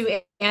to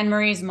Anne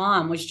Marie's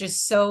mom was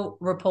just so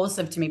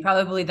repulsive to me,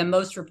 probably the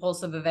most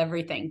repulsive of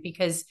everything,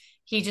 because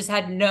he just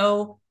had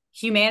no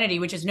humanity,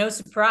 which is no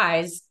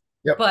surprise.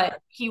 Yep. But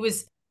he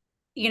was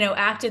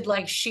acted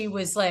like she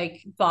was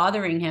like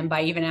bothering him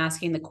by even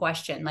asking the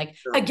question, like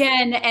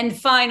again and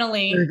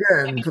finally,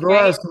 Again, for the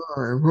right? last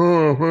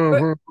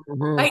time.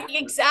 Right,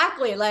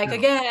 exactly. Like Yeah.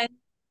 again,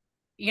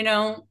 you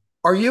know,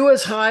 Are you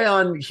as high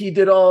on he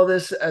did all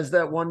this as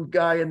that one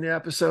guy in the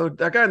episode?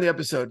 That guy in the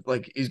episode,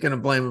 like he's going to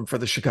blame him for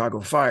the Chicago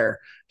fire.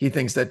 He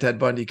thinks that Ted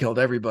Bundy killed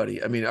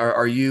everybody. I mean,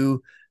 are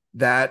you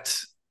that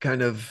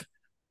kind of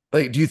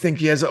like? Do you think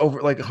he has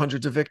over like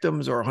hundreds of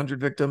victims or 100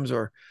 victims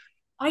or?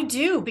 I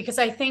do because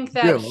I think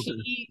Yeah. that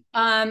Okay.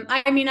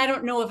 I mean, I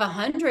don't know of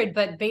 100,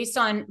 but based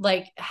on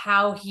like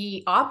how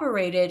he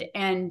operated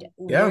and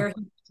Yeah. where he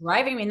was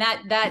driving, I mean,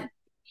 that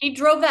he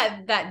drove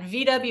that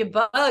VW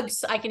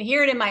Bugs. I can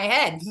hear it in my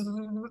head,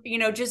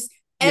 just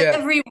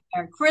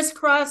everywhere,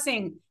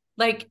 crisscrossing,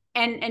 like,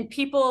 and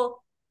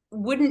people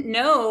wouldn't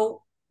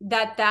know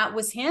that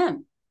was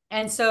him.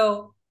 And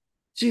so,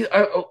 gee,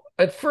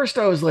 at first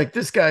I was like,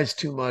 this guy's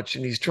too much,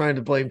 and he's trying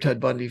to blame Ted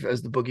Bundy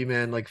as the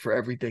boogeyman, like, for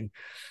everything.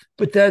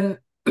 But then,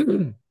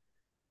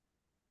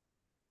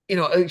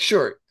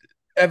 sure,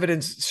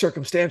 evidence,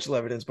 circumstantial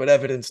evidence, but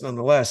evidence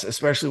nonetheless,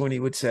 especially when he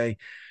would say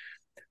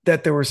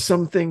that there were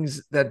some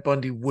things that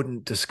Bundy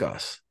wouldn't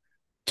discuss.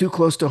 Too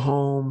close to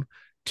home,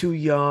 too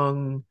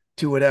young,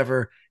 too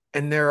whatever.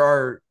 And there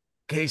are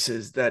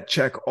cases that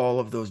check all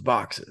of those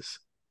boxes.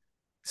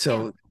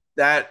 So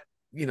that,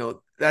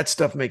 that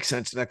stuff makes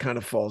sense, and that kind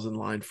of falls in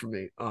line for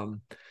me.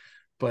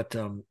 But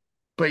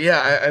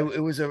yeah,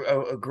 it was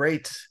a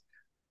great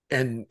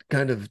and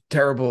kind of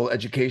terrible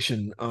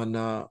education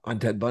on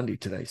Ted Bundy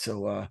today.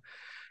 So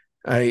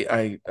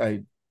I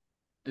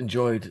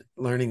enjoyed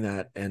learning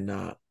that,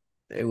 and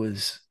it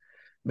was,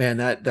 man,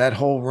 that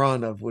whole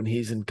run of when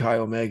he's in Chi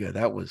Omega,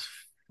 that was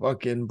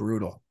fucking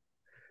brutal.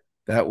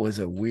 That was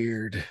a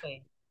weird.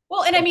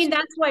 Well, and I mean,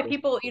 that's why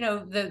people,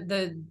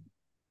 the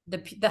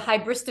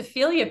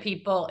hybristophilia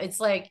people, it's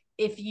like,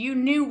 if you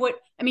knew what,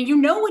 I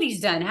mean, what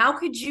he's done, how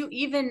could you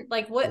even,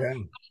 like, what? Yeah.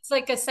 It's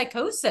like a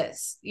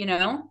psychosis,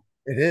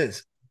 It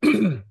is.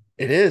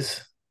 It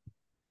is.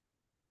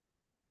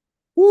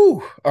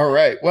 Woo. All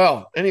right.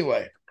 Well,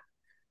 anyway,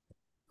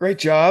 great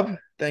job.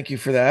 Thank you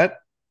for that.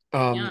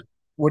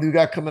 What do you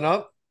got coming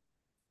up?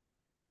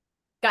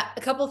 Got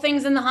a couple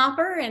things in the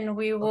hopper, and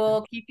we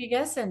will keep you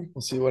guessing.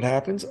 We'll see what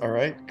happens. All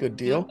right. Good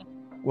deal. Okay.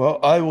 Well,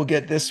 I will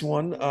get this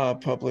one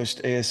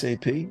published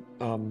ASAP.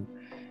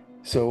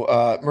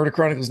 So Murder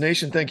Chronicles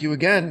Nation, thank you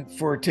again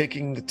for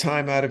taking the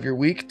time out of your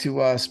week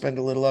to spend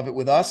a little of it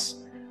with us.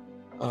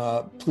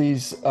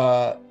 Please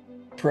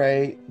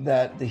pray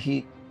that the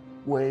heat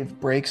wave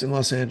breaks in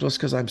Los Angeles,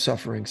 because I'm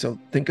suffering. So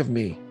think of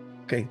me.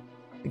 Okay.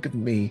 Think of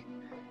me.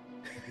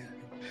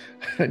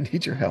 I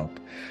need your help.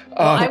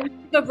 Well, I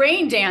would do a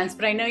rain dance,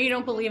 but I know you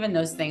don't believe in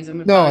those things.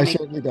 No, I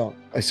certainly don't.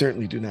 I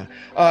certainly do not.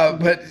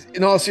 But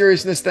in all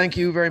seriousness, thank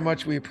you very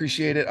much. We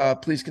appreciate it.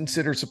 Please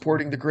consider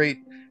supporting the great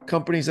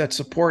companies that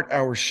support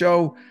our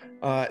show.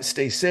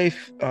 Stay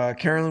safe.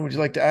 Carolyn, would you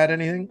like to add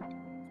anything?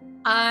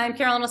 I'm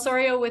Carolyn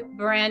Osorio with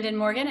Brandon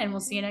Morgan, and we'll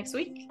see you next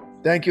week.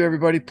 Thank you,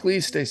 everybody.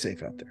 Please stay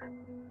safe out there.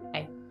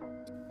 Bye.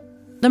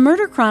 The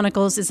Murder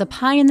Chronicles is a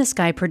Pie in the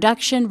Sky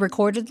production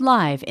recorded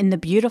live in the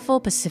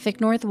beautiful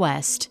Pacific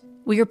Northwest.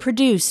 We are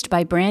produced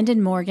by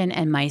Brandon Morgan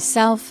and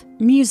myself,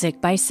 music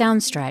by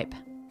Soundstripe.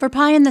 For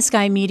Pie in the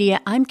Sky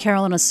Media, I'm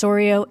Carolyn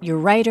Osorio, your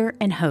writer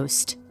and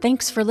host.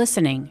 Thanks for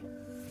listening.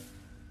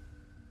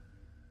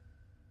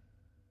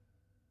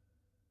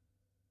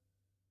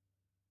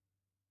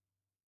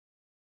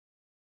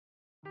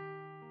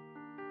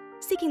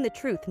 Seeking the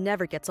truth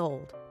never gets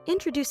old.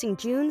 Introducing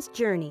June's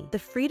Journey, the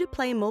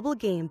free-to-play mobile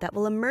game that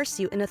will immerse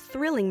you in a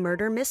thrilling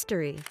murder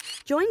mystery.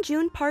 Join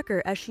June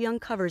Parker as she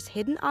uncovers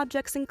hidden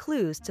objects and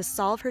clues to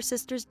solve her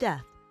sister's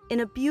death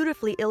in a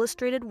beautifully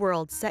illustrated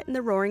world set in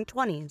the Roaring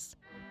 '20s.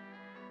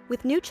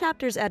 With new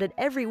chapters added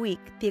every week,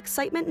 the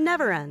excitement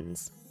never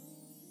ends.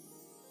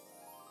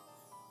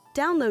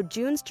 Download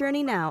June's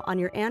Journey now on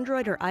your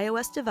Android or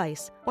iOS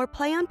device, or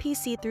play on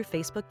PC through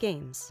Facebook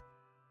Games.